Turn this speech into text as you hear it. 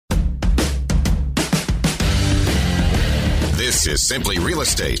This is Simply Real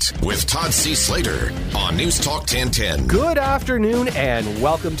Estate with Todd C. Slater on News Talk 1010. Good afternoon and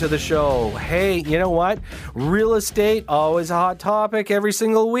welcome to the show. Hey, you know what? Real estate, always a hot topic every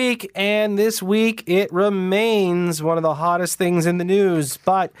single week. And this week, it remains one of the hottest things in the news.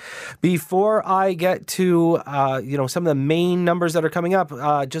 But before I get to, some of the main numbers that are coming up,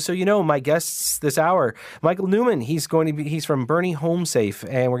 just so you know, my guests this hour, Michael Newman, he's from Bernie Home Safe,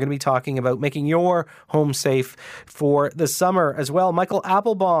 and we're going to be talking about making your home safe for the summer as well. Michael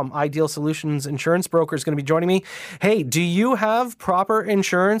Applebaum, Ideal Solutions Insurance Broker, is going to be joining me. Hey, do you have proper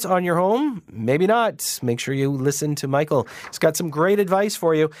insurance on your home? Maybe not. Make sure you listen to Michael. He's got some great advice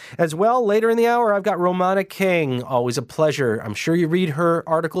for you. As well, later in the hour, I've got Romana King. Always a pleasure. I'm sure you read her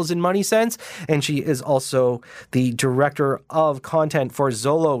articles in Money Sense, and she is also the director of content for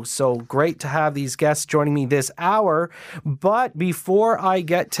Zolo. So great to have these guests joining me this hour. But before I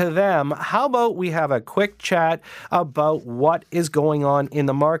get to them, how about we have a quick chat about what is going on in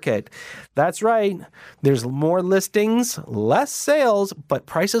the market? That's right. There's more listings, less sales, but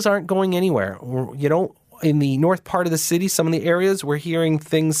prices aren't going anywhere. You know, in the north part of the city, some of the areas, we're hearing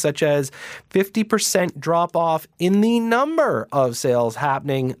things such as 50% drop off in the number of sales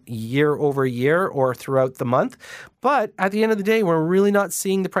happening year over year or throughout the month. But at the end of the day, we're really not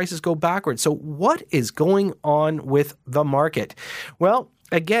seeing the prices go backwards. So what is going on with the market? Well,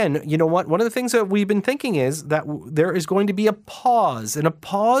 again, you know what? One of the things that we've been thinking is that there is going to be a pause. And a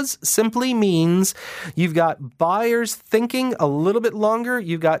pause simply means you've got buyers thinking a little bit longer.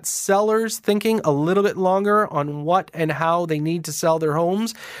 You've got sellers thinking a little bit longer on what and how they need to sell their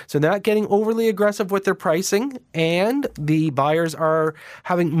homes. So they're not getting overly aggressive with their pricing. And the buyers are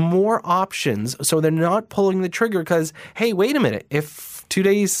having more options. So they're not pulling the trigger because, hey, wait a minute. If 2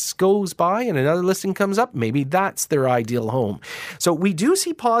 days goes by and another listing comes up, maybe that's their ideal home. So we do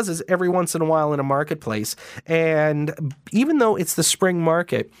see pauses every once in a while in a marketplace. And even though it's the spring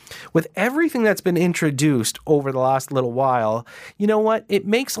market, with everything that's been introduced over the last little while, you know what? It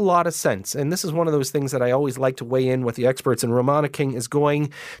makes a lot of sense. And this is one of those things that I always like to weigh in with the experts. And Romana King is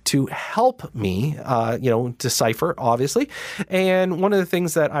going to help me, decipher, obviously. And one of the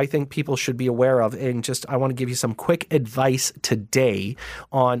things that I think people should be aware of, and just I want to give you some quick advice today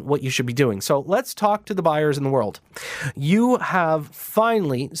on what you should be doing. So let's talk to the buyers in the world. You have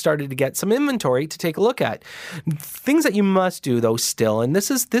finally started to get some inventory to take a look at. Things that you must do though still, and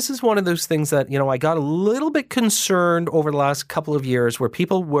this is one of those things that, I got a little bit concerned over the last couple of years where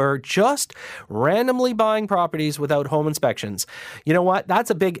people were just randomly buying properties without home inspections. You know what?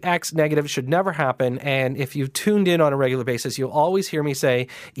 That's a big X negative. It should never happen. And if you've tuned in on a regular basis, you'll always hear me say,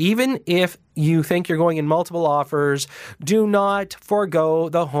 even if you think you're going in multiple offers, do not forego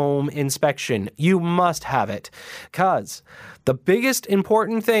the home inspection. You must have it, because the biggest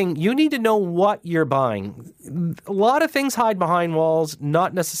important thing, you need to know what you're buying. A lot of things hide behind walls,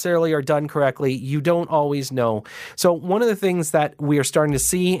 not necessarily are done correctly. You don't always know. So one of the things that we are starting to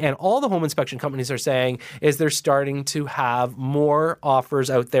see, and all the home inspection companies are saying, is they're starting to have more offers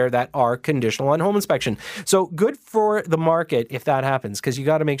out there that are conditional on home inspection. So good for the market if that happens, because you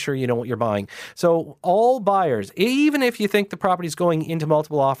got to make sure you know what you're buying. So all buyers, even if you think the property's going into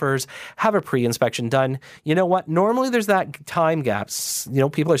multiple offers, have a pre-inspection done. You know what? Normally there's that time gaps.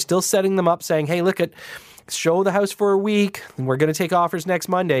 People are still setting them up saying, hey, look at, show the house for a week. We're going to take offers next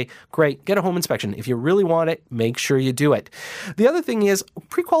Monday. Great. Get a home inspection. If you really want it, make sure you do it. The other thing is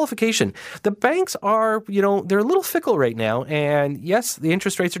pre-qualification. The banks are, they're a little fickle right now. And yes, the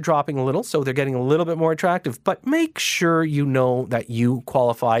interest rates are dropping a little, so they're getting a little bit more attractive. But make sure you know that you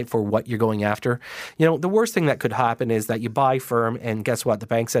qualify for what you're going after. The worst thing that could happen is that you buy firm and guess what? The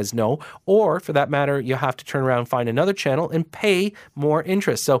bank says no. Or for that matter, you have to turn around, find another channel and pay more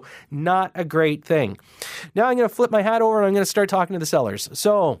interest. So not a great thing. Now I'm going to flip my hat over and I'm going to start talking to the sellers.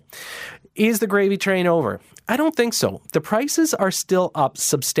 So, is the gravy train over? I don't think so. The prices are still up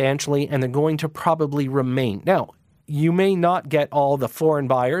substantially and they're going to probably remain. Now, you may not get all the foreign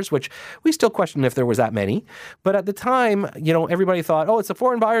buyers, which we still question if there was that many. But at the time, everybody thought, oh, it's the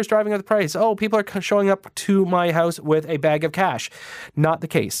foreign buyers driving up the price. Oh, people are showing up to my house with a bag of cash. Not the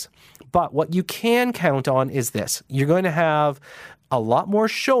case. But what you can count on is this. You're going to have a lot more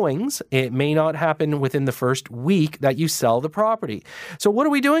showings. It may not happen within the first week that you sell the property. So what are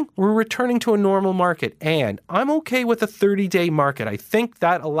we doing? We're returning to a normal market. And I'm okay with a 30-day market. I think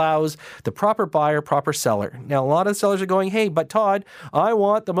that allows the proper buyer, proper seller. Now, a lot of sellers are going, hey, but Todd, I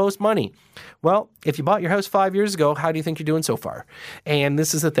want the most money. Well, if you bought your house 5 years ago, how do you think you're doing so far? And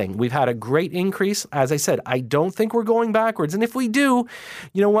this is the thing. We've had a great increase. As I said, I don't think we're going backwards. And if we do,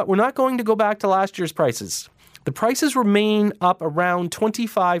 you know what? We're not going to go back to last year's prices. the prices remain up around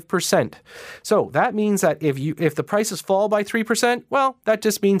 25%. So that means that if the prices fall by 3%, well, that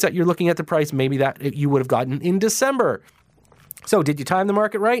just means that you're looking at the price maybe that you would have gotten in December. So did you time the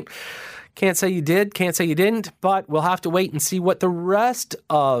market right? Can't say you did, can't say you didn't, but we'll have to wait and see what the rest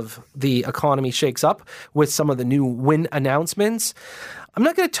of the economy shakes up with some of the new wind announcements. I'm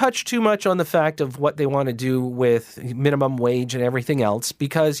not going to touch too much on the fact of what they want to do with minimum wage and everything else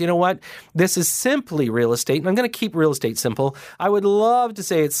because, you know what? This is simply real estate, and I'm going to keep real estate simple. I would love to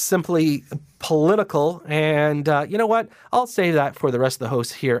say it's simply political, and you know what? I'll say that for the rest of the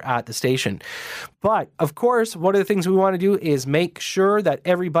hosts here at the station. But, of course, one of the things we want to do is make sure that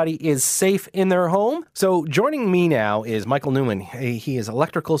everybody is safe in their home. So joining me now is Michael Newman. He is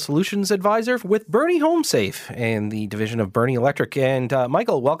Electrical Solutions Advisor with Bernie Home Safe and the division of Bernie Electric. And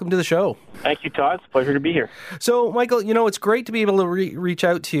Michael, welcome to the show. Thank you, Todd. It's a pleasure to be here. So, Michael, you know, it's great to be able to reach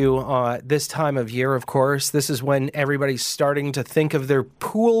out to you this time of year, of course. This is when everybody's starting to think of their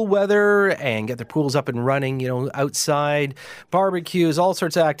pool weather and get their pools up and running, you know, outside, barbecues, all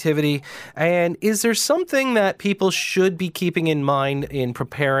sorts of activity. And is there something that people should be keeping in mind in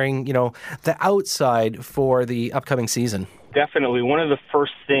preparing, you know, the outside for the upcoming season? Definitely. One of the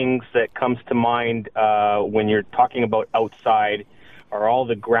first things that comes to mind when you're talking about outside are all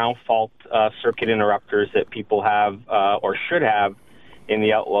the ground fault circuit interrupters that people have or should have in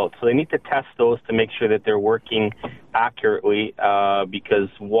the outlet. So they need to test those to make sure that they're working accurately because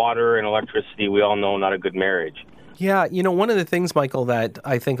water and electricity, we all know, not a good marriage. Yeah, you know, one of the things, Michael, that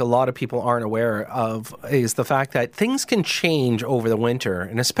I think a lot of people aren't aware of is the fact that things can change over the winter,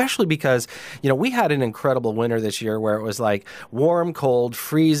 and especially because, you know, we had an incredible winter this year where it was like warm, cold,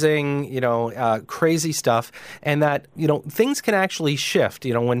 freezing, you know, crazy stuff, and that, you know, things can actually shift.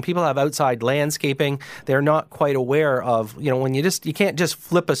 You know, when people have outside landscaping, they're not quite aware of, you know, when you can't just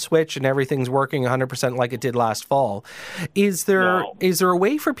flip a switch and everything's working 100% like it did last fall. Is there a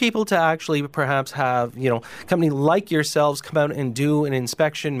way for people to actually perhaps have, you know, company like yourselves come out and do an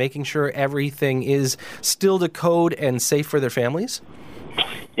inspection, making sure everything is still to code and safe for their families?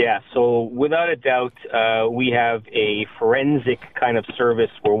 Yeah, so without a doubt, we have a forensic kind of service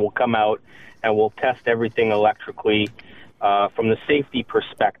where we'll come out and we'll test everything electrically. From the safety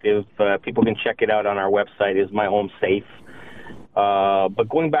perspective, people can check it out on our website, Is My Home Safe? But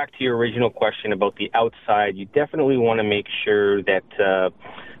going back to your original question about the outside, you definitely want to make sure that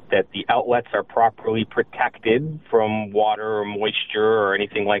the outlets are properly protected from water or moisture or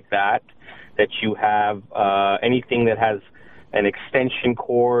anything like that, that you have anything that has an extension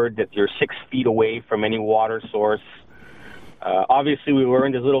cord, that you're 6 feet away from any water source. Obviously, we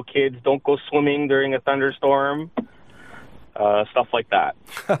learned as little kids, don't go swimming during a thunderstorm. Stuff like that.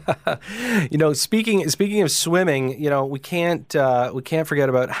 You know, speaking of swimming, you know, we can't forget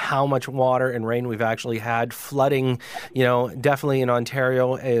about how much water and rain we've actually had. Flooding, you know, definitely in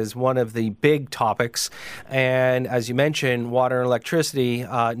Ontario is one of the big topics. And as you mentioned, water and electricity,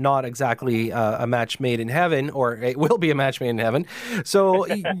 not exactly a match made in heaven, or it will be a match made in heaven. So,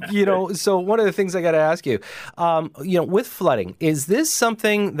 you know, so one of the things I got to ask you, you know, with flooding, is this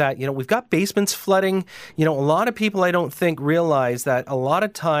something that, you know, we've got basements flooding. You know, a lot of people I don't think realize that a lot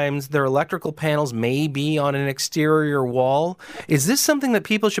of times their electrical panels may be on an exterior wall. Is this something that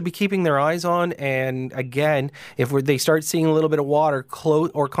people should be keeping their eyes on? And again, if they start seeing a little bit of water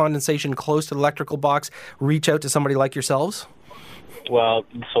or condensation close to the electrical box, reach out to somebody like yourselves? Well,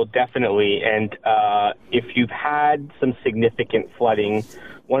 so definitely. And if you've had some significant flooding,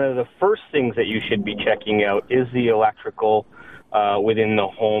 one of the first things that you should be checking out is the electrical within the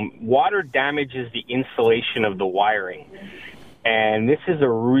home. Water damages the insulation of the wiring. And this is a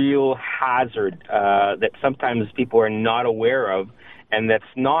real hazard that sometimes people are not aware of, and that's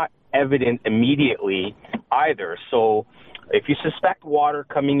not evident immediately either. So if you suspect water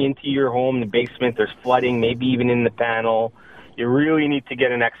coming into your home, the basement, there's flooding, maybe even in the panel, you really need to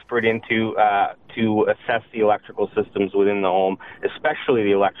get an expert in to assess the electrical systems within the home, especially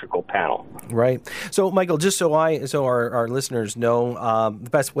the electrical panel. Right. So, Michael, just so our listeners know, the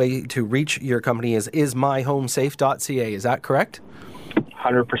best way to reach your company is ismyhomesafe.ca. Is that correct?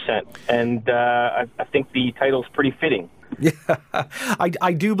 100%. And I think the title's pretty fitting. Yeah,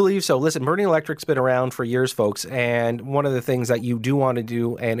 I do believe so. Listen, Bernie Electric's been around for years, folks, and one of the things that you do want to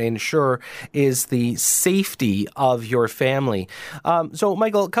do and ensure is the safety of your family. So,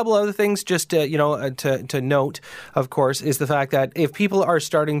 Michael, a couple other things just to note, of course, is the fact that if people are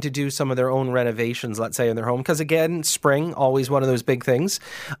starting to do some of their own renovations, let's say in their home, because again, spring, always one of those big things,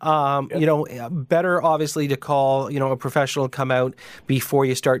 better obviously to call, a professional come out before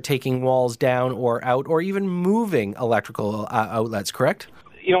you start taking walls down or out or even moving electrical outlets, correct?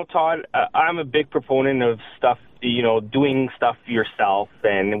 Todd, I'm a big proponent of stuff, doing stuff yourself,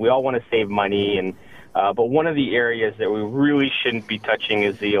 and we all want to save money. And but one of the areas that we really shouldn't be touching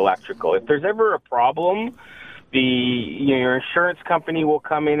is the electrical. If there's ever a problem, your insurance company will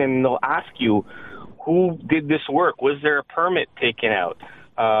come in and they'll ask you, who did this work? Was there a permit taken out?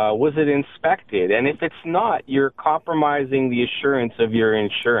 Was it inspected? And if it's not, you're compromising the assurance of your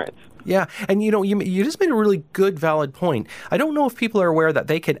insurance. Yeah, and you just made a really good, valid point. I don't know if people are aware that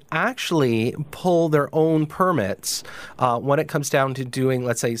they can actually pull their own permits when it comes down to doing,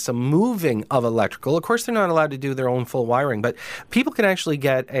 let's say, some moving of electrical. Of course, they're not allowed to do their own full wiring, but people can actually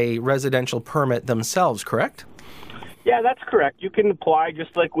get a residential permit themselves, correct? Yeah, that's correct. You can apply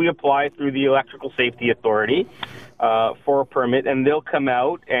just like we apply through the Electrical Safety Authority for a permit, and they'll come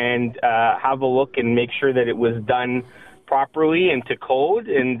out and have a look and make sure that it was done properly and to code.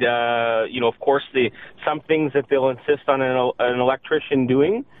 And, of course, some things that they'll insist on an electrician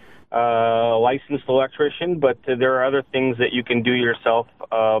doing, a licensed electrician, but there are other things that you can do yourself,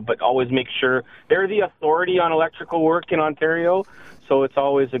 but always make sure they're the authority on electrical work in Ontario. So it's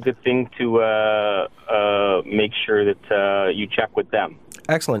always a good thing to make sure that you check with them.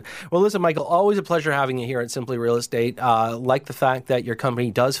 Excellent. Well, listen, Michael, always a pleasure having you here at Simply Real Estate. Like the fact that your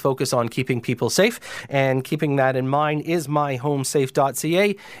company does focus on keeping people safe, and keeping that in mind is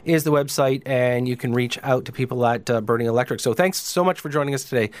myhomesafe.ca is the website, and you can reach out to people at Burning Electric. So thanks so much for joining us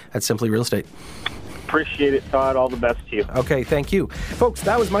today at Simply Real Estate. Appreciate it, Todd. All the best to you. Okay, thank you. Folks,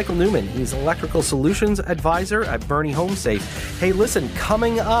 that was Michael Newman. He's Electrical Solutions Advisor at Bernie Home Safe. Hey, listen,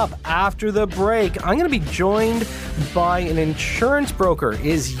 coming up after the break, I'm going to be joined by an insurance broker.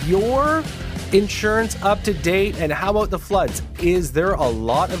 Is your insurance up to date? And how about the floods? Is there a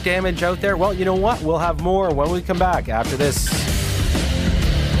lot of damage out there? Well, you know what? We'll have more when we come back after this.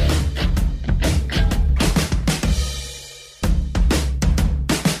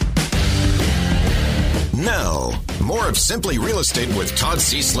 Now, more of Simply Real Estate with Todd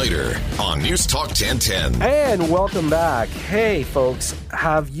C. Slater on News Talk 1010. And welcome back. Hey, folks,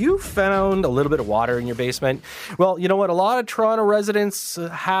 have you found a little bit of water in your basement? Well, you know what? A lot of Toronto residents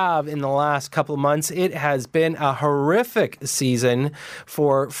have in the last couple of months. It has been a horrific season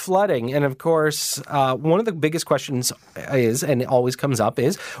for flooding. And of course, one of the biggest questions is, and it always comes up,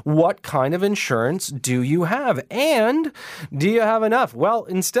 is what kind of insurance do you have? And do you have enough? Well,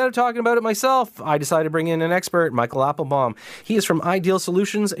 instead of talking about it myself, I decided to bring in an expert, Michael Applebaum. He is from Ideal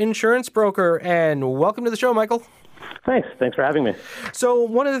Solutions Insurance Broker. And welcome to the show, Michael. Thanks for having me. So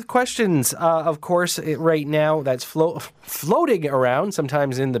one of the questions, of course, right now that's floating around,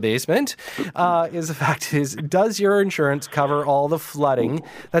 sometimes in the basement, is the fact is, does your insurance cover all the flooding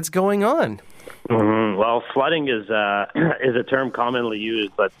that's going on? Mm-hmm. Well, flooding is a term commonly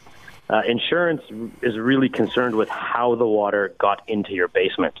used, but insurance is really concerned with how the water got into your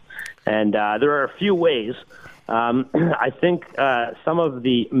basement. And there are a few ways. I think some of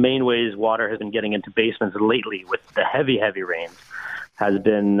the main ways water has been getting into basements lately with the heavy rains has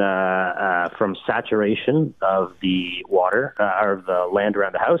been from saturation of the water or the land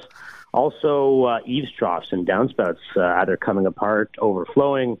around the house. Also, eaves troughs and downspouts either coming apart,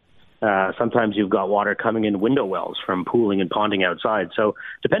 overflowing. Sometimes you've got water coming in window wells from pooling and ponding outside. So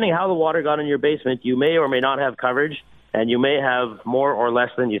depending how the water got in your basement, you may or may not have coverage, and you may have more or less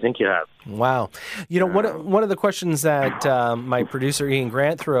than you think you have. Wow. You know, one of the questions that my producer Ian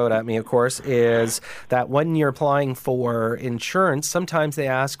Grant threw out at me, of course, is that when you're applying for insurance, sometimes they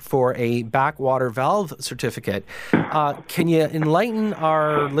ask for a backwater valve certificate. Can you enlighten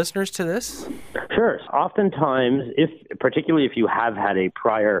our listeners to this? Sure. Oftentimes, particularly if you have had a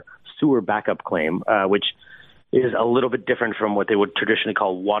prior sewer backup claim, which is a little bit different from what they would traditionally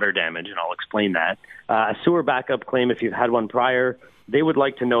call water damage, and I'll explain that. A sewer backup claim, if you've had one prior, they would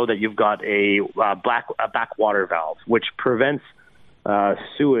like to know that you've got a backwater valve, which prevents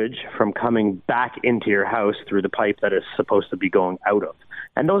sewage from coming back into your house through the pipe that is supposed to be going out of.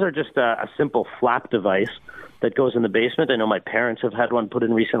 And those are just a simple flap device that goes in the basement. I know my parents have had one put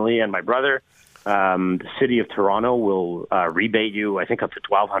in recently, and my brother. The city of Toronto will rebate you, I think, up to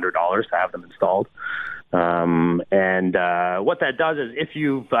 $1,200 to have them installed. And what that does is if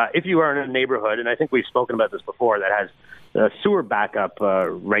you are in a neighborhood, and I think we've spoken about this before, that has sewer backup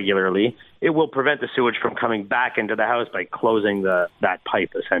regularly, it will prevent the sewage from coming back into the house by closing that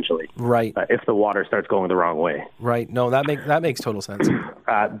pipe, essentially. Right. If the water starts going the wrong way. Right. No, that makes total sense.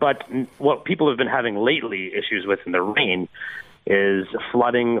 But what people have been having lately issues with in the rain is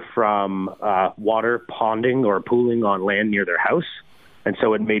flooding from water ponding or pooling on land near their house. And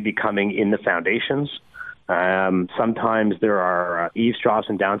so it may be coming in the foundations. Sometimes there are eaves troughs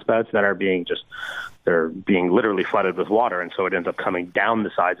and downspouts that are they're being literally flooded with water, and so it ends up coming down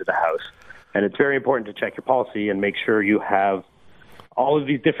the sides of the house. And it's very important to check your policy and make sure you have all of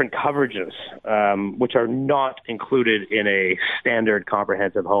these different coverages, which are not included in a standard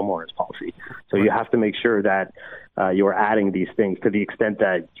comprehensive homeowners policy. So you have to make sure that you are adding these things to the extent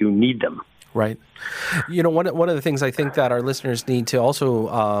that you need them. Right. You know, one of the things I think that our listeners need to also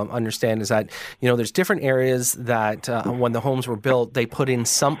understand is that, you know, there's different areas that when the homes were built, they put in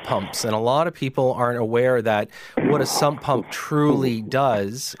sump pumps. And a lot of people aren't aware that what a sump pump truly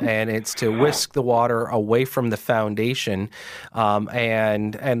does, and it's to whisk the water away from the foundation.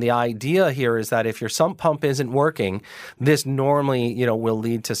 And the idea here is that if your sump pump isn't working, this normally, you know, will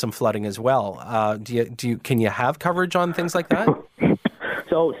lead to some flooding as well. Can you have coverage on things like that?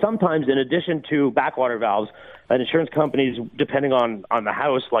 So sometimes, in addition to backwater valves, insurance companies, depending on the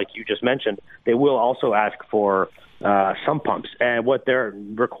house, like you just mentioned, they will also ask for sump pumps. And what they're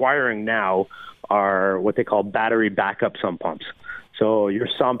requiring now are what they call battery backup sump pumps. So your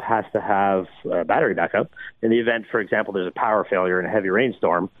sump has to have battery backup. In the event, for example, there's a power failure in a heavy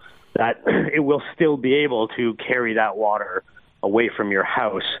rainstorm, that it will still be able to carry that water away from your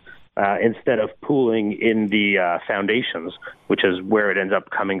house instead of pooling in the foundations, which is where it ends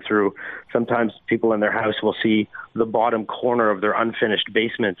up coming through. Sometimes people in their house will see the bottom corner of their unfinished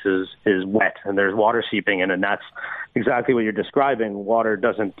basements is wet and there's water seeping in, and that's exactly what you're describing. Water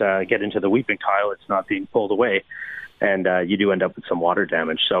doesn't get into the weeping tile. It's not being pulled away, and you do end up with some water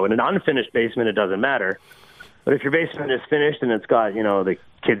damage. So in an unfinished basement, it doesn't matter. But if your basement is finished and it's got, you know, the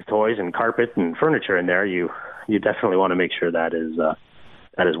kids' toys and carpet and furniture in there, you definitely want to make sure that is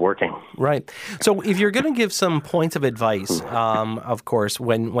working. Right. So if you're going to give some points of advice, of course,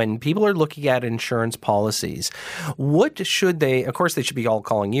 when people are looking at insurance policies, what should they, of course, they should be all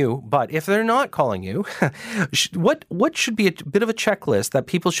calling you, but if they're not calling you, what should be a bit of a checklist that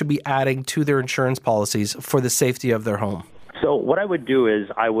people should be adding to their insurance policies for the safety of their home? So what I would do is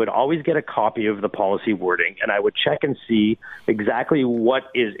I would always get a copy of the policy wording, and I would check and see exactly what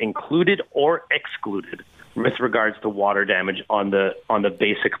is included or excluded with regards to water damage on the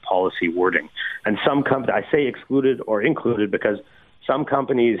basic policy wording. And some I say excluded or included because some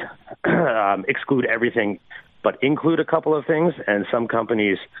companies exclude everything but include a couple of things, and some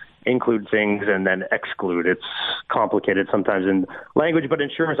companies include things and then exclude. It's complicated sometimes in language, but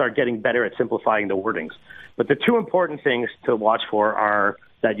insurers are getting better at simplifying the wordings. But the two important things to watch for are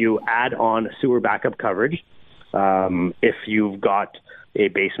that you add on sewer backup coverage if you've got a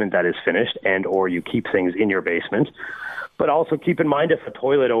basement that is finished and or you keep things in your basement. But also keep in mind if a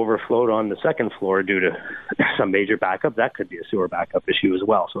toilet overflowed on the second floor due to some major backup, that could be a sewer backup issue as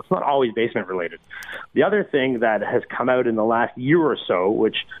well. So it's not always basement related. The other thing that has come out in the last year or so,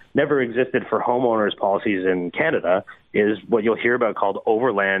 which never existed for homeowners policies in Canada, is what you'll hear about called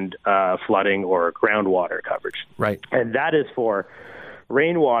overland flooding or groundwater coverage. Right. And that is for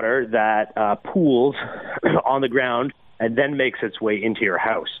rainwater that pools on the ground and then makes its way into your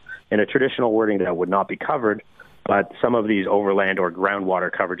house. In a traditional wording, that would not be covered, but some of these overland or groundwater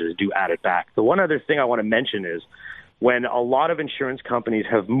coverages do add it back. The one other thing I want to mention is when a lot of insurance companies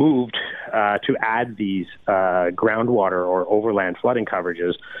have moved to add these groundwater or overland flooding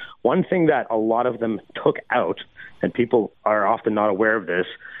coverages, one thing that a lot of them took out, and people are often not aware of this,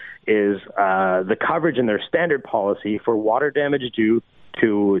 is the coverage in their standard policy for water damage due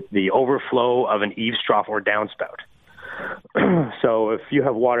to the overflow of an eaves trough or downspout. So if you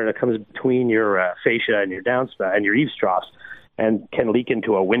have water that comes between your fascia and your downspout and your eaves troughs and can leak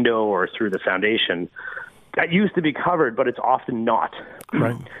into a window or through the foundation, that used to be covered, but it's often not.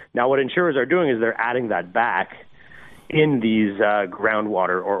 Right. Now, what insurers are doing is they're adding that back in these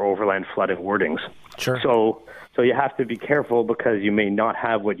groundwater or overland flooding wordings. Sure. So you have to be careful because you may not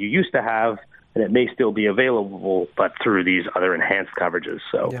have what you used to have, and it may still be available, but through these other enhanced coverages.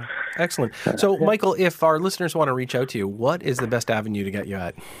 So, yeah. Excellent. So, Michael, if our listeners want to reach out to you, what is the best avenue to get you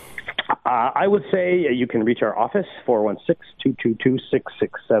at? I would say you can reach our office,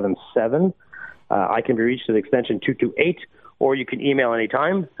 416-222-6677. I can be reached at extension 228, or you can email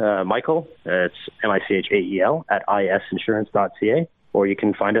anytime, Michael, it's Michael, at isinsurance.ca, or you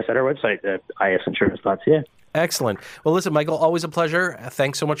can find us at our website at isinsurance.ca. Excellent. Well, listen, Michael, always a pleasure.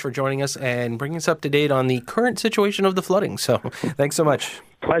 Thanks so much for joining us and bringing us up to date on the current situation of the flooding. So thanks so much.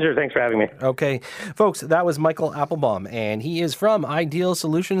 Pleasure. Thanks for having me. Okay. Folks, that was Michael Applebaum, and he is from Ideal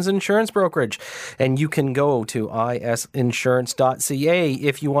Solutions Insurance Brokerage. And you can go to isinsurance.ca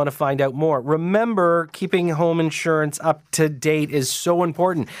if you want to find out more. Remember, keeping home insurance up to date is so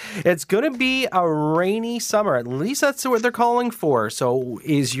important. It's going to be a rainy summer. At least that's what they're calling for. So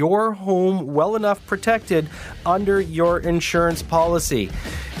is your home well enough protected under your insurance policy?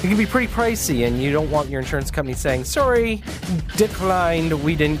 It can be pretty pricey, and you don't want your insurance company saying, sorry, declined,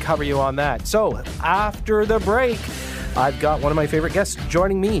 we didn't cover you on that. So after the break, I've got one of my favorite guests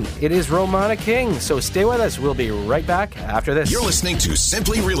joining me. It is Romana King. So stay with us. We'll be right back after this. You're listening to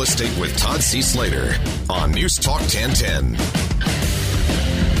Simply Real Estate with Todd C. Slater on News Talk 1010.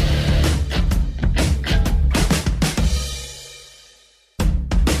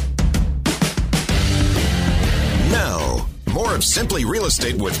 More of Simply Real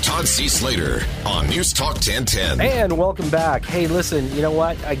Estate with Todd C. Slater on News Talk 1010. And welcome back. Hey, listen, you know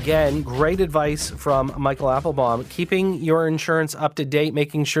what? Again, great advice from Michael Applebaum. Keeping your insurance up to date,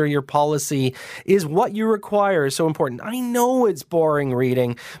 making sure your policy is what you require is so important. I know it's boring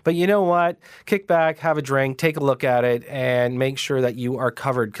reading, but you know what? Kick back, have a drink, take a look at it, and make sure that you are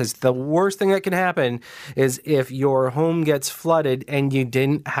covered. Because the worst thing that can happen is if your home gets flooded and you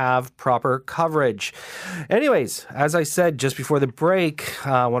didn't have proper coverage. Anyways, as I said, just before the break,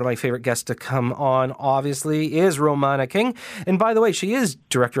 one of my favorite guests to come on, obviously, is Romana King. And by the way, she is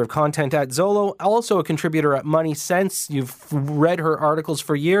Director of Content at Zolo, also a contributor at Money Sense. You've read her articles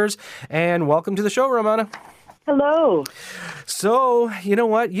for years. And welcome to the show, Romana. Hello. So, you know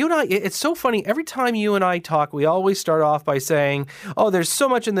what? You and I, it's so funny. Every time you and I talk, we always start off by saying, oh, there's so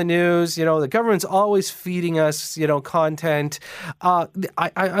much in the news. You know, the government's always feeding us, content.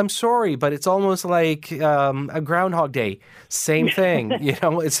 I'm sorry, but it's almost like a Groundhog Day. Same thing.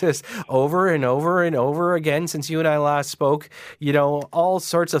 It's just over and over and over again since you and I last spoke. All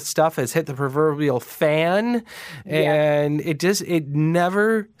sorts of stuff has hit the proverbial fan. And it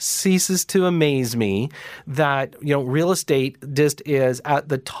never ceases to amaze me that real estate just is at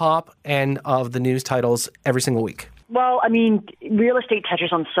the top end of the news titles every single week. Well, I mean, real estate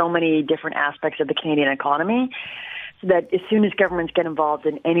touches on so many different aspects of the Canadian economy so that as soon as governments get involved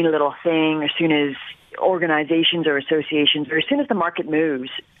in any little thing, as soon as organizations or associations, or as soon as the market moves,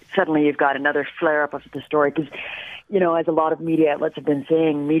 suddenly you've got another flare-up of the story. Because, as a lot of media outlets have been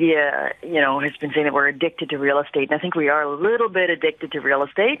saying, media, has been saying that we're addicted to real estate. And I think we are a little bit addicted to real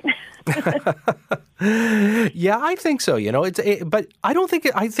estate. Yeah, I think so. But I don't think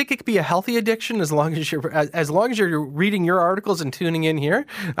I think it could be a healthy addiction as long as you're reading your articles and tuning in here.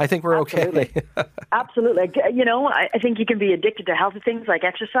 I think we're okay. Absolutely. I think you can be addicted to healthy things like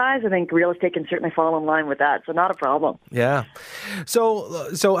exercise. I think real estate can certainly fall in line with that. So not a problem. Yeah.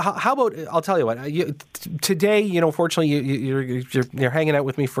 So how about, I'll tell you what, today, fortunately, you're hanging out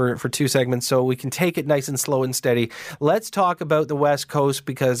with me for 2 segments, so we can take it nice and slow and steady. Let's talk about the West Coast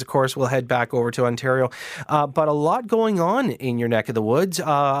because, of course, we'll head back over to Ontario. But a lot going on in your neck of the woods.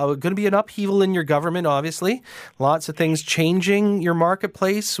 Going to be an upheaval in your government, obviously. Lots of things changing your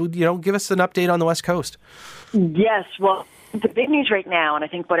marketplace. Give us an update on the West Coast. Yes, well, the big news right now, and I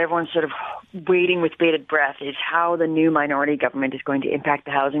think what everyone's sort of waiting with bated breath, is how the new minority government is going to impact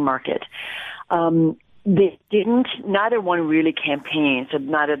the housing market. Neither one really campaigned, so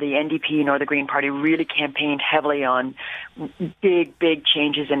neither the NDP nor the Green Party really campaigned heavily on big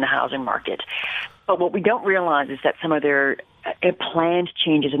changes in the housing market. But what we don't realize is that some of their planned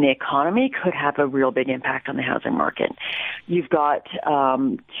changes in the economy could have a real big impact on the housing market. You've got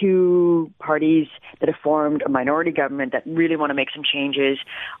 2 parties that have formed a minority government that really want to make some changes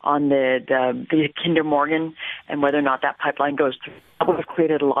on the Kinder Morgan and whether or not that pipeline goes through. That would have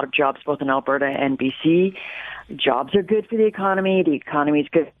created a lot of jobs both in Alberta and BC. Jobs are good for the economy. The economy is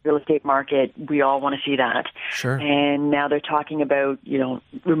good for the real estate market. We all want to see that. Sure. And now they're talking about,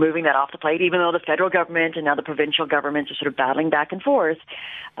 removing that off the plate, even though the federal government and now the provincial governments are sort of battling back and forth.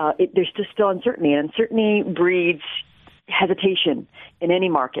 There's just still uncertainty, and uncertainty breeds hesitation in any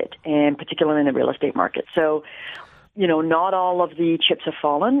market, and particularly in the real estate market. So, not all of the chips have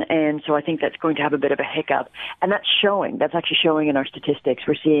fallen, and so I think that's going to have a bit of a hiccup. And that's showing. That's actually showing in our statistics.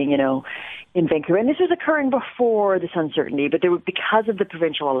 We're seeing, in Vancouver, and this was occurring before this uncertainty, but because of the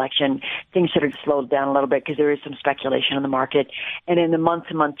provincial election, things sort of slowed down a little bit because there is some speculation on the market. And in the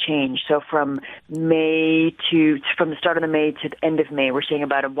month-to-month change, so from the start of the May to the end of May, we're seeing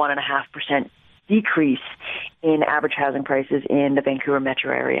about a 1.5% decrease in average housing prices in the Vancouver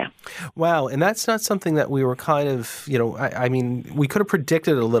metro area. Wow, and that's not something that we were kind of, I mean, we could have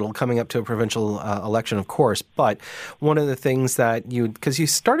predicted a little coming up to a provincial election, of course, but one of the things that because you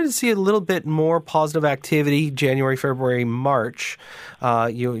started to see a little bit more positive activity January, February, March.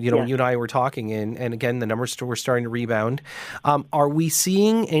 You and I were talking, and again, the numbers were starting to rebound. Are we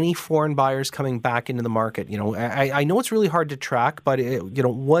seeing any foreign buyers coming back into the market? I know it's really hard to track, but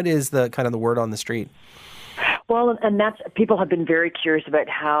what is the kind of the word on the street? Well, and people have been very curious about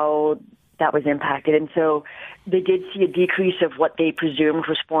how that was impacted. And so they did see a decrease of what they presumed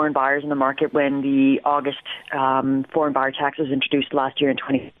was foreign buyers in the market when the August foreign buyer tax was introduced last year in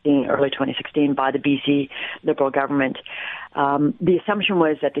early 2016 by the BC Liberal government. The assumption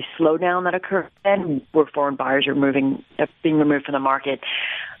was that the slowdown that occurred then where foreign buyers are being removed from the market.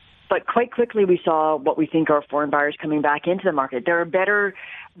 But quite quickly, we saw what we think are foreign buyers coming back into the market. There are better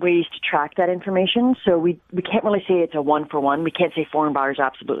ways to track that information. So we can't really say it's a one-for-one. We can't say foreign buyers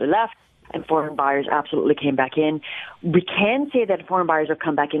absolutely left and foreign buyers absolutely came back in. We can say that foreign buyers have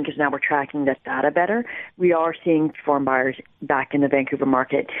come back in because now we're tracking that data better. We are seeing foreign buyers back in the Vancouver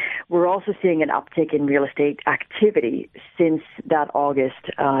market. We're also seeing an uptick in real estate activity since that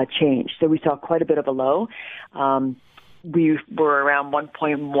August change. So we saw quite a bit of a low. We were around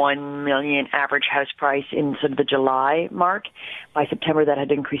 1.1 million average house price in sort of the July mark. By September, that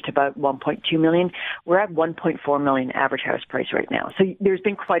had increased to about 1.2 million. We're at 1.4 million average house price right now. So there's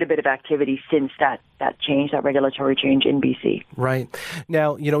been quite a bit of activity since that change, that regulatory change in BC. Right.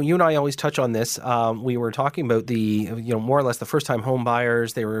 Now, you and I always touch on this. We were talking about the, more or less the first-time home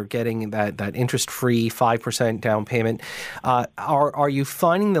buyers. They were getting that interest-free 5% down payment. Are you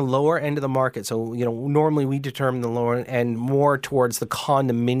finding the lower end of the market? So, normally we determine the lower and more towards the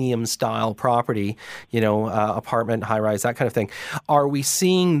condominium-style property, apartment, high-rise, that kind of thing. Are we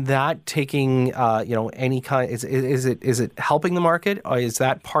seeing that taking, any kind? Is it helping the market? Or is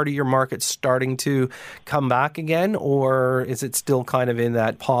that part of your market starting to come back again, or is it still kind of in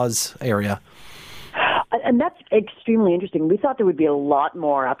that pause area? And that's extremely interesting. We thought there would be a lot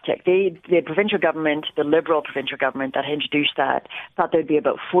more uptick. The provincial government, the Liberal provincial government that had introduced that, thought there'd be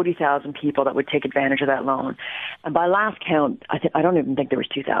about 40,000 people that would take advantage of that loan. And by last count, I don't even think there was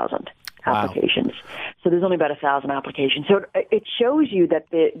 2,000 applications. Wow. So there's only about 1,000 applications. So it shows you that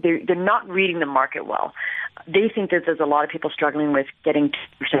they're not reading the market well. They think that there's a lot of people struggling with getting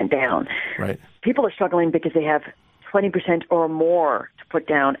 2% down. Right. People are struggling because they have 20% or more to put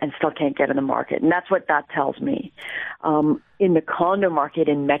down and still can't get in the market. And that's what that tells me. In the condo market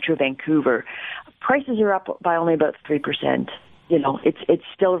in Metro Vancouver, prices are up by only about 3%. It's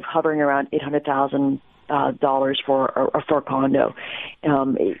still hovering around $800,000 for a condo.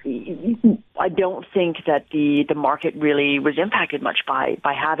 I don't think that the market really was impacted much by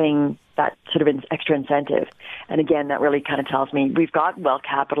having that sort of extra incentive. And again, that really kind of tells me we've got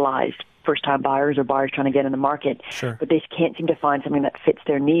well-capitalized first-time buyers or buyers trying to get in the market, sure, but they can't seem to find something that fits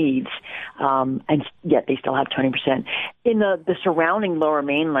their needs, and yet they still have 20%. In the surrounding Lower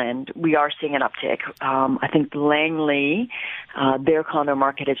Mainland, we are seeing an uptick. I think Langley, their condo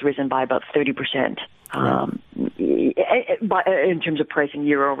market has risen by about 30%. In terms of pricing,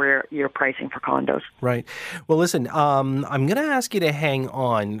 year-over-year pricing for condos. Right. Well, listen, I'm going to ask you to hang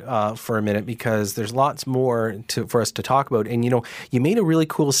on for a minute because there's lots more for us to talk about. And, you made a really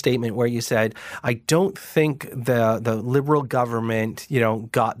cool statement where you said, I don't think the Liberal government,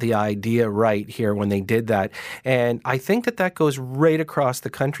 got the idea right here when they did that. And I think that goes right across the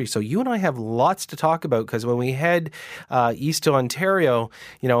country. So you and I have lots to talk about because when we head east to Ontario,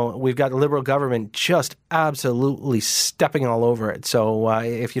 we've got the Liberal government just absolutely stepping all over it. So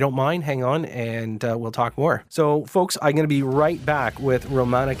if you don't mind, hang on and we'll talk more. So folks, I'm going to be right back with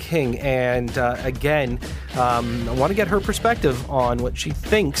Romana King. And again, I want to get her perspective on what she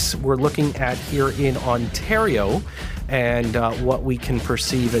thinks we're looking at here in Ontario and what we can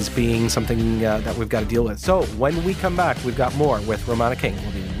perceive as being something that we've got to deal with. So when we come back, we've got more with Romana King.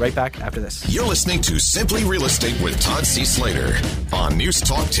 We'll be right back after this. You're listening to Simply Real Estate with Todd C. Slater on News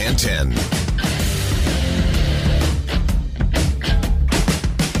Talk 1010.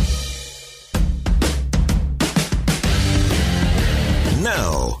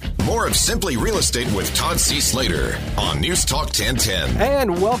 Now, more of Simply Real Estate with Todd C. Slater on News Talk 1010.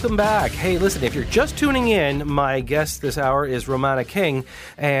 And welcome back. Hey, listen, if you're just tuning in, my guest this hour is Romana King,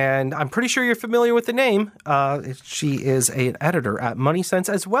 and I'm pretty sure you're familiar with the name. She is an editor at Money Sense,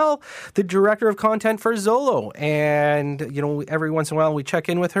 as well the director of content for Zolo. And, every once in a while we check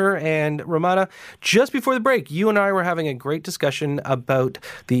in with her. And Romana, just before the break, you and I were having a great discussion about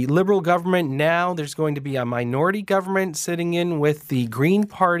the Liberal government. Now there's going to be a minority government sitting in with the Green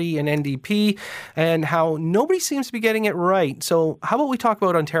Party and NDP NDP and how nobody seems to be getting it right. So how about we talk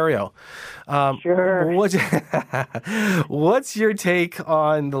about Ontario? Sure. What's your take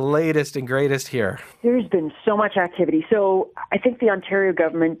on the latest and greatest here? There's been so much activity. So I think the Ontario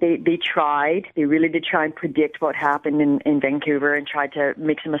government, they really did try and predict what happened in Vancouver and tried to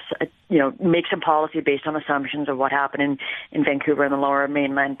make some policy based on assumptions of what happened in Vancouver and the lower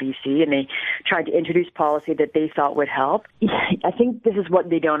mainland BC. And they tried to introduce policy that they thought would help. I think this is what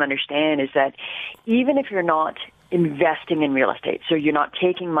they don't understand, is that even if you're not investing in real estate, so you're not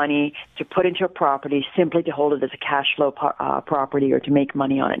taking money to put into a property simply to hold it as a cash flow property or to make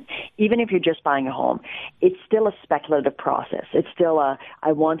money on it, even if you're just buying a home, it's still a speculative process. It's still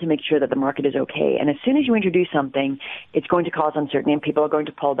I want to make sure that the market is okay. And as soon as you introduce something, it's going to cause uncertainty and people are going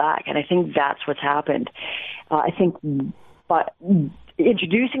to pull back. And I think that's what's happened. But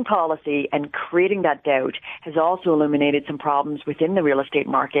introducing policy and creating that doubt has also illuminated some problems within the real estate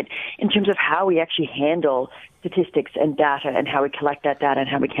market in terms of how we actually handle statistics and data and how we collect that data and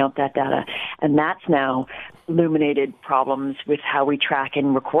how we count that data. And that's now illuminated problems with how we track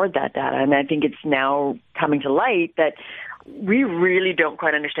and record that data. And I think it's now coming to light that we really don't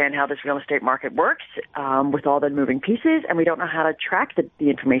quite understand how this real estate market works with all the moving pieces, and we don't know how to track the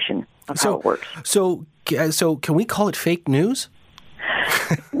information of how it works. So can we call it fake news?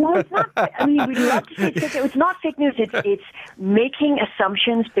 Well, it's not. I mean, we'd love to say fake news. It's not fake news. It's making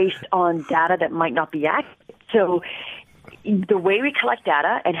assumptions based on data that might not be accurate. So the way we collect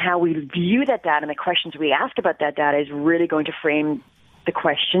data and how we view that data and the questions we ask about that data is really going to frame the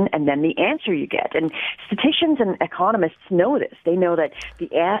question and then the answer you get. And statisticians and economists know this. They know that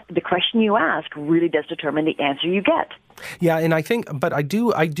the question you ask really does determine the answer you get. Yeah, and I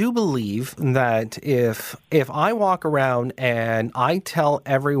do believe that if I walk around and I tell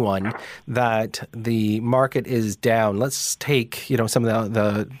everyone that the market is down, let's take, some of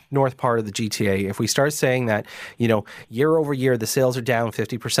the north part of the GTA. If we start saying that, year over year the sales are down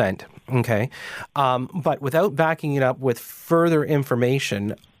 50%, okay, but without backing it up with further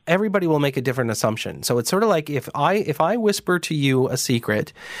information, everybody will make a different assumption. So it's sort of like if I whisper to you a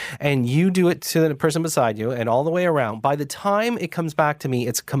secret and you do it to the person beside you and all the way around, by the time it comes back to me,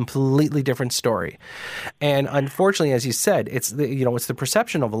 it's a completely different story. And unfortunately, as you said, it's the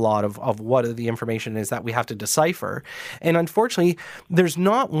perception of a lot of what the information is that we have to decipher. And unfortunately, there's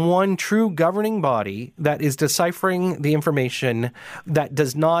not one true governing body that is deciphering the information that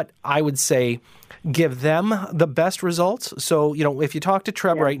does not, I would say, give them the best results. So, if you talk to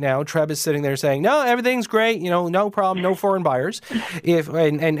Treb right now, Treb is sitting there saying, no, everything's great, no problem, no foreign buyers.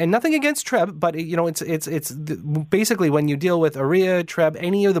 And nothing against Treb, but it's basically when you deal with AREA, Treb,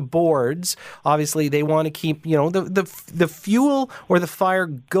 any of the boards, obviously they want to keep, the fuel or the fire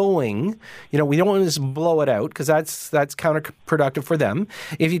going. We don't want to just blow it out because that's counterproductive for them.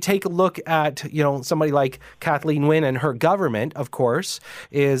 If you take a look at, somebody like Kathleen Wynne and her government, of course,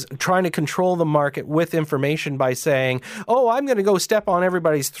 is trying to control the market with information by saying, oh, I'm going to go step on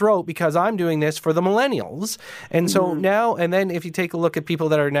everybody's throat because I'm doing this for the millennials. And so now, and then if you take a look at people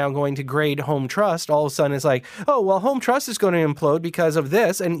that are now going to grade Home Trust, all of a sudden it's like, oh, well, Home Trust is going to implode because of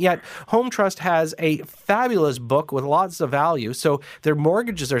this. And yet Home Trust has a fabulous book with lots of value. So their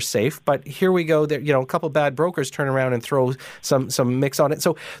mortgages are safe. But here we go, a couple bad brokers turn around and throw some mix on it.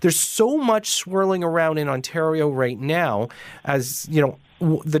 So there's so much swirling around in Ontario right now as,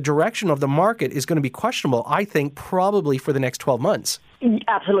 the direction of the market is going to be questionable, I think, probably for the next 12 months.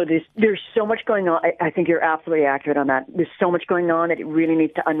 Absolutely. There's so much going on. I think you're absolutely accurate on that. There's so much going on that it really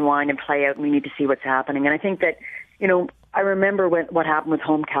needs to unwind and play out, and we need to see what's happening. And I think that, I remember what happened with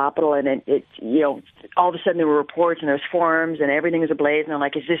Home Capital, and it all of a sudden there were reports and there was forums and everything was ablaze. And I'm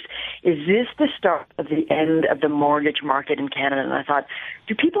like, is this the start of the end of the mortgage market in Canada? And I thought,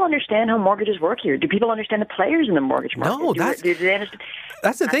 do people understand how mortgages work here? Do people understand the players in the mortgage market? No,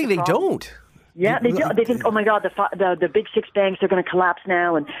 that's the thing. They don't. Yeah, they do. They think, oh my God, the big six banks are going to collapse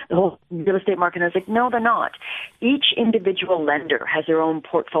now, and the whole real estate market. And I was like, no, they're not. Each individual lender has their own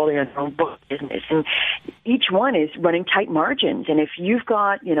portfolio and their own book of business, and each one is running tight margins. And if you've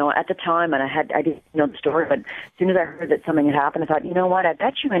got, at the time, and I didn't know the story, but as soon as I heard that something had happened, I thought, you know what? I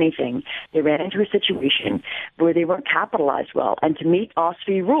bet you anything they ran into a situation where they weren't capitalized well, and to meet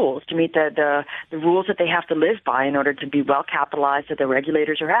OSFI rules, to meet the rules that they have to live by in order to be well capitalized, so the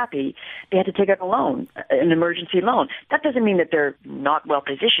regulators are happy, they had to take out a loan, an emergency loan. That doesn't mean that they're not well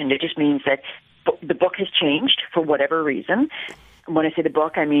positioned. It just means that the book has changed for whatever reason. when I say the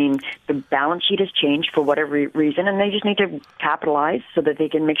book, I mean the balance sheet has changed for whatever reason, and they just need to capitalize so that they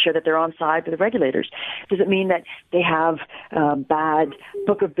can make sure that they're on side with the regulators. Does it mean that they have a bad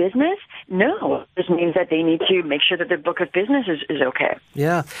book of business? No. It just means that they need to make sure that their book of business is okay.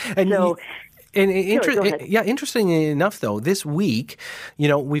 Yeah. And so, interestingly enough, though, this week,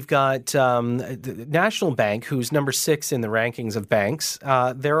 we've got the National Bank, who's number 6 in the rankings of banks.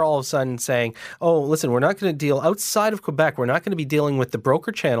 They're all of a sudden saying, oh, listen, we're not going to deal outside of Quebec. We're not going to be dealing with the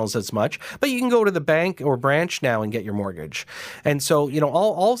broker channels as much, but you can go to the bank or branch now and get your mortgage. And so,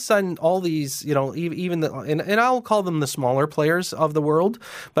 all of a sudden, all these, even and I'll call them the smaller players of the world,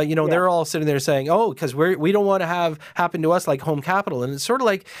 but, they're all sitting there saying, oh, because we don't want to have happen to us like Home Capital. And it's sort of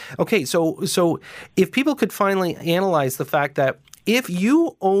like, okay, so if people could finally analyze the fact that if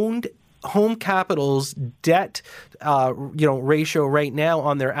you owned Home Capital's debt, ratio right now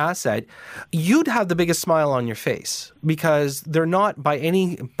on their asset, you'd have the biggest smile on your face because they're not by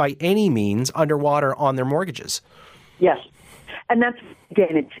any means underwater on their mortgages. Yes. And that's,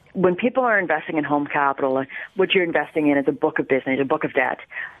 again, it's when people are investing in Home Capital, what you're investing in is a book of business, a book of debt.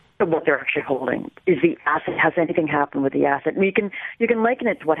 What they're actually holding is the asset. Has anything happened with the asset? And you can liken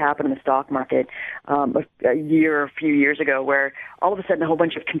it to what happened in the stock market a few years ago, where all of a sudden a whole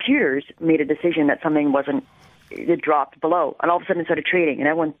bunch of computers made a decision that something it dropped below, and all of a sudden it started trading, and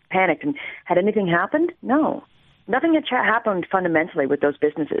everyone panicked. And had anything happened? No, nothing had happened fundamentally with those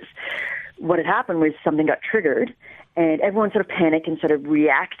businesses. What had happened was something got triggered, and everyone sort of panicked and started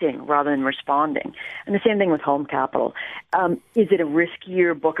reacting rather than responding. And the same thing with Home Capital. Is it a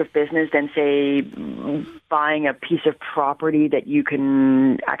riskier book of business than, say, buying a piece of property that you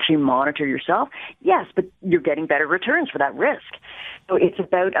can actually monitor yourself? Yes, but you're getting better returns for that risk. So it's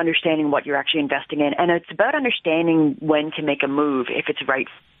about understanding what you're actually investing in, and it's about understanding when to make a move if it's right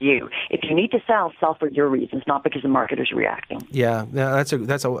for you. If you need to sell for your reasons, not because the market is reacting. Yeah, that's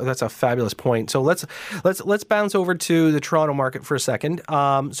a fabulous point. So let's bounce over to the Toronto market for a second.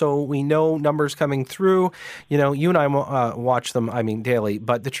 So we know numbers coming through. You and I watch them, daily.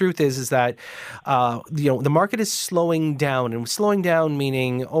 But the truth is that the market is slowing down, and slowing down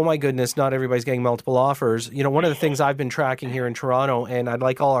meaning, oh my goodness, not everybody's getting multiple offers. One of the things I've been tracking here in Toronto, and I'd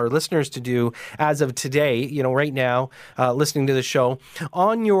like all our listeners to do as of today, right now, listening to the show,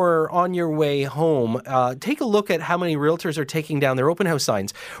 on your way home, take a look at how many realtors are taking down their open house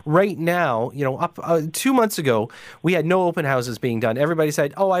signs. Right now, up 2 months ago, we had no open houses being done. Everybody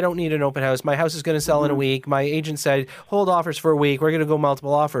said, oh, I don't need an open house. My house is going to sell in a week. My agent said, hold offers for a week. We're going to go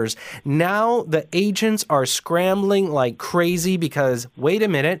multiple offers. Now the agents are scrambling like crazy because, wait a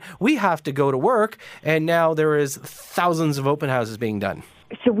minute, we have to go to work. And now there is thousands of open houses being done.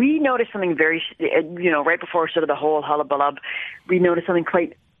 So we noticed something very, right before sort of the whole hullabaloo, we noticed something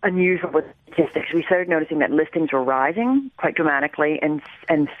quite unusual with statistics. We started noticing that listings were rising quite dramatically and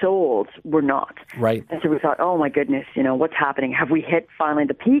solds were not. Right. And so we thought, oh my goodness, what's happening? Have we hit finally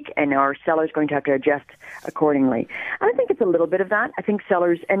the peak, and are sellers going to have to adjust accordingly? And I think it's a little bit of that. I think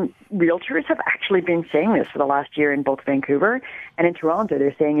sellers and realtors have actually been saying this for the last year in both Vancouver and in Toronto.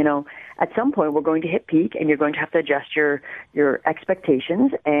 They're saying, at some point we're going to hit peak, and you're going to have to adjust your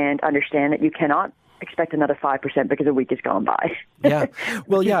expectations and understand that you cannot expect another 5% because a week has gone by. Yeah.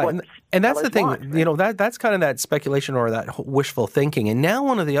 Well, yeah. And that's the thing, right? That's kind of that speculation or that wishful thinking. And now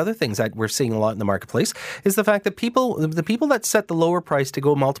one of the other things that we're seeing a lot in the marketplace is the fact that the people that set the lower price to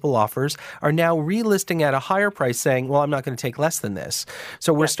go multiple offers are now relisting at a higher price saying, well, I'm not going to take less than this.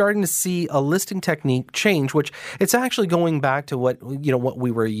 So we're starting to see a listing technique change, which it's actually going back to what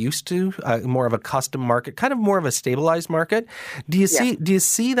we were used to, more of a custom market, kind of more of a stabilized market. Do you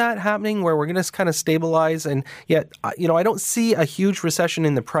see that happening where we're going to kind of stabilize? And yet, I don't see a huge recession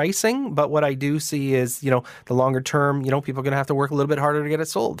in the pricing, but what I do see is, the longer term, people are going to have to work a little bit harder to get it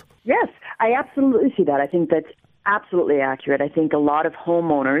sold. Yes, I absolutely see that. I think that's absolutely accurate. I think a lot of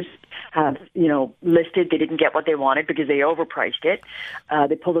homeowners have, listed, they didn't get what they wanted because they overpriced it.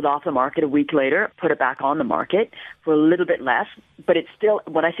 They pulled it off the market a week later, put it back on the market for a little bit less. But it's still,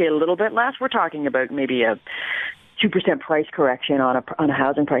 when I say a little bit less, we're talking about maybe a 2% price correction on a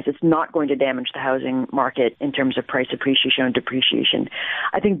housing price. It's not going to damage the housing market in terms of price appreciation and depreciation.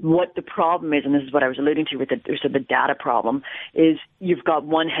 I think what the problem is, and this is what I was alluding to with the data problem, is you've got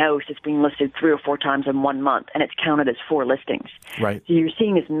one house that's being listed 3 or 4 times in 1 month, and it's counted as 4 listings. Right. So you're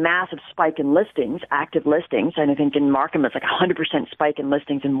seeing this massive spike in listings, active listings, and I think in Markham it's like 100% spike in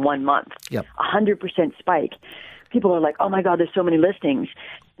listings in 1 month. Yep. 100% spike. People are like, oh my God, there's so many listings.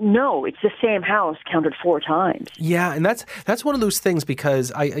 No, it's the same house counted 4 times. Yeah, and that's one of those things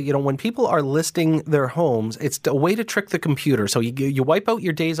because when people are listing their homes, it's a way to trick the computer. So you wipe out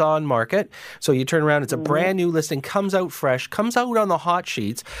your days on market. So you turn around, it's a brand new listing, comes out fresh, comes out on the hot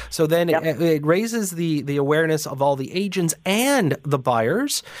sheets. So then it raises the awareness of all the agents and the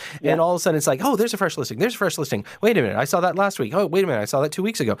buyers. Yep. And all of a sudden it's like, oh, there's a fresh listing. There's a fresh listing. Wait a minute, I saw that last week. Oh, wait a minute, I saw that 2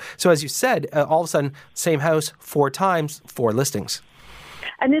 weeks ago. So as you said, all of a sudden, same house 4 times, 4 listings.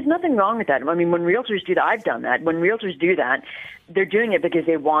 And there's nothing wrong with that. I mean, when realtors do that, I've done that. When realtors do that, they're doing it because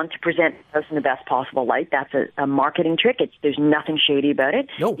they want to present us in the best possible light. That's a marketing trick. There's nothing shady about it.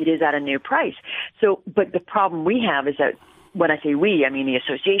 No. It is at a new price. So, but the problem we have is that when I say we, I mean the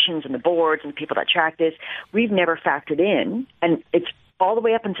associations and the boards and the people that track this, we've never factored in, and it's all the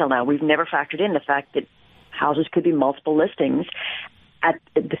way up until now, we've never factored in the fact that houses could be multiple listings at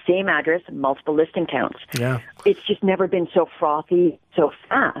the same address, multiple listing counts. Yeah. It's just never been so frothy, so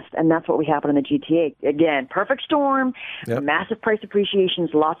fast, and that's what we have in the GTA. Again, perfect storm, massive price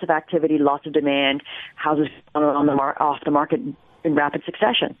appreciations, lots of activity, lots of demand, houses off the market in rapid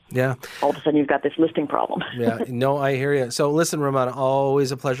succession. Yeah. All of a sudden, you've got this listing problem. Yeah. No, I hear you. So listen, Romana,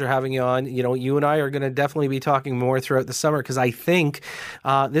 always a pleasure having you on. You and I are going to definitely be talking more throughout the summer because I think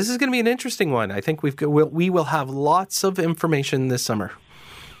this is going to be an interesting one. I think we will have lots of information this summer.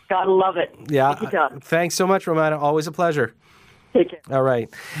 Gotta love it. Yeah. Thank you, Todd. Thanks so much, Romana. Always a pleasure. Take care. All right.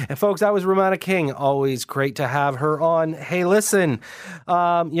 And folks, that was Romana King. Always great to have her on. Hey, listen,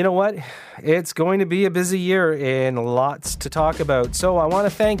 you know what? It's going to be a busy year and lots to talk about. So I want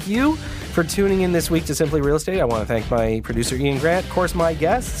to thank you for tuning in this week to Simply Real Estate. I want to thank my producer, Ian Grant. Of course, my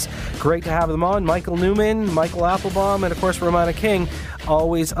guests. Great to have them on. Michael Newman, Michael Applebaum, and of course, Romana King.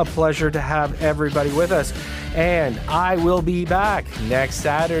 Always a pleasure to have everybody with us. And I will be back next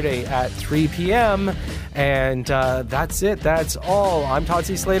Saturday at 3 p.m. And that's it. That's all. I'm Todd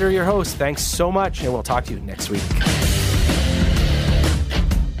C. Slater, your host. Thanks so much, and we'll talk to you next week.